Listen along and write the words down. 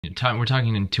We're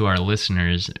talking to our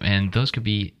listeners, and those could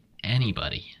be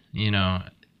anybody,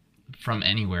 from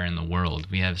anywhere in the world.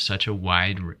 We have such a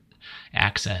wide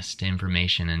access to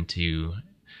information and to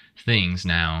things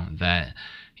now that,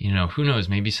 who knows,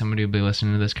 maybe somebody will be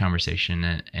listening to this conversation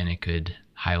and it could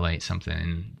highlight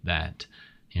something that,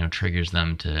 triggers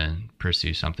them to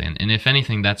pursue something. And if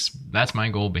anything, that's my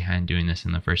goal behind doing this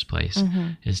in the first place,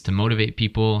 is to motivate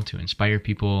people, to inspire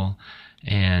people,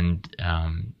 and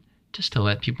just to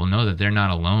let people know that they're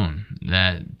not alone,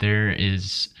 that there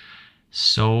is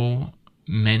so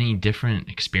many different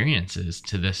experiences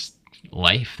to this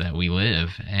life that we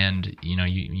live. And,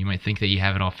 you might think that you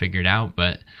have it all figured out,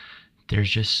 but there's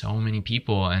just so many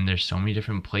people and there's so many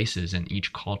different places, and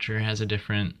each culture has a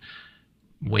different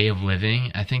way of living.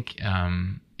 I think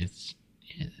I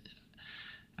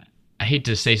hate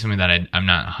to say something that I'm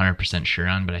not 100% sure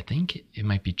on, but I think it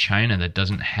might be China that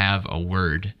doesn't have a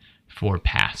word for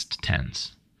past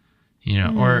tense,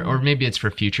 or maybe it's for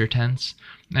future tense.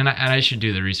 And I should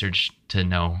do the research to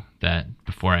know that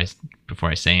before I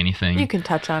say anything. You can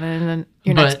touch on it in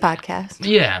your next podcast.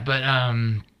 Yeah, but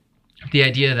the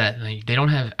idea that they don't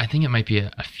have, I think it might be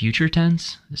a future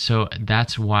tense. So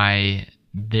that's why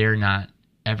they're not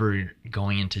ever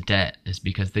going into debt, is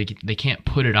because they can't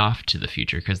put it off to the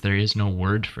future because there is no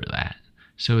word for that.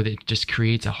 So it just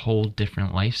creates a whole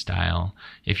different lifestyle.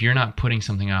 If you're not putting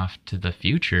something off to the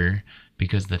future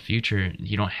because the future,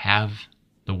 you don't have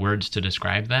the words to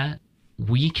describe that,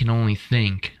 we can only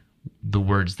think the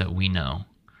words that we know.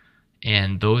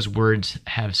 And those words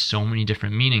have so many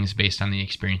different meanings based on the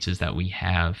experiences that we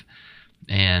have,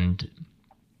 and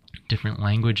different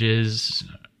languages,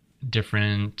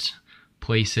 different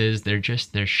places,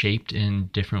 they're shaped in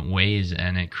different ways,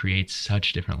 and it creates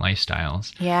such different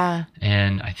lifestyles. Yeah.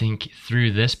 And I think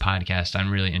through this podcast, I'm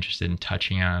really interested in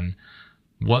touching on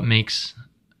what makes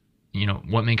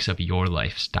up your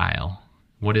lifestyle.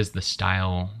 What is the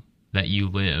style that you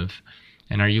live?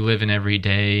 And are you living every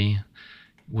day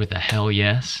with a hell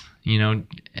yes? And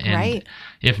right.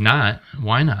 If not,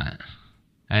 why not?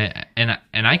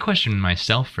 I question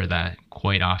myself for that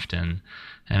quite often.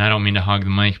 And I don't mean to hog the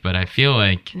mic, but I feel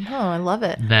like... No, I love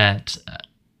it. That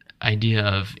idea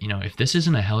of, if this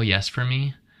isn't a hell yes for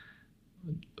me,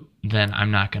 then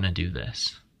I'm not going to do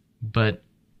this. But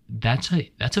that's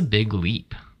a big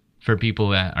leap for people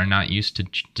that are not used to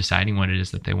deciding what it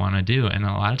is that they want to do. And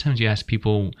a lot of times you ask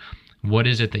people, what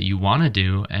is it that you want to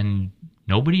do? And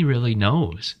nobody really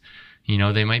knows.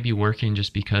 They might be working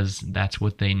just because that's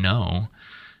what they know.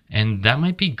 And that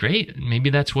might be great. Maybe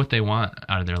that's what they want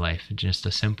out of their life. Just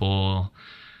a simple,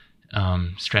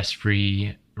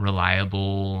 stress-free,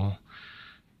 reliable.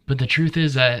 But the truth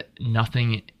is that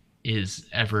nothing is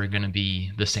ever going to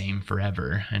be the same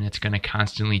forever. And it's going to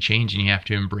constantly change, and you have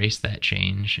to embrace that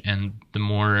change. And the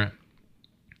more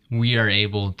we are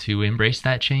able to embrace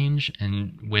that change,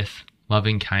 and with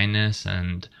loving kindness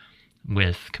and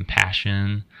with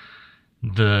compassion,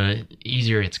 the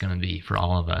easier it's going to be for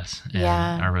all of us.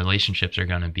 And our relationships are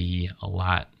going to be a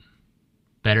lot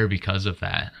better because of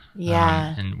that.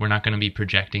 Yeah. And we're not going to be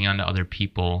projecting onto other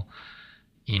people,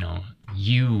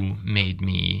 you made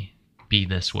me be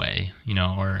this way,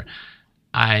 or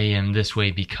I am this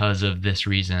way because of this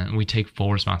reason. We take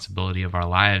full responsibility of our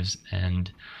lives.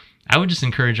 And I would just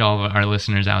encourage all of our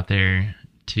listeners out there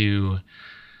to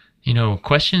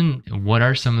question what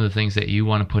are some of the things that you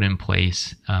want to put in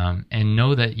place, and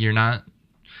know that you're not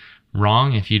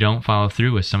wrong if you don't follow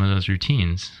through with some of those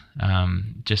routines.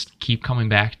 Just keep coming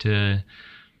back to,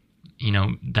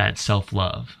 that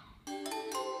self-love.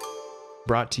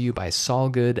 Brought to you by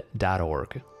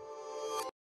solgood.org.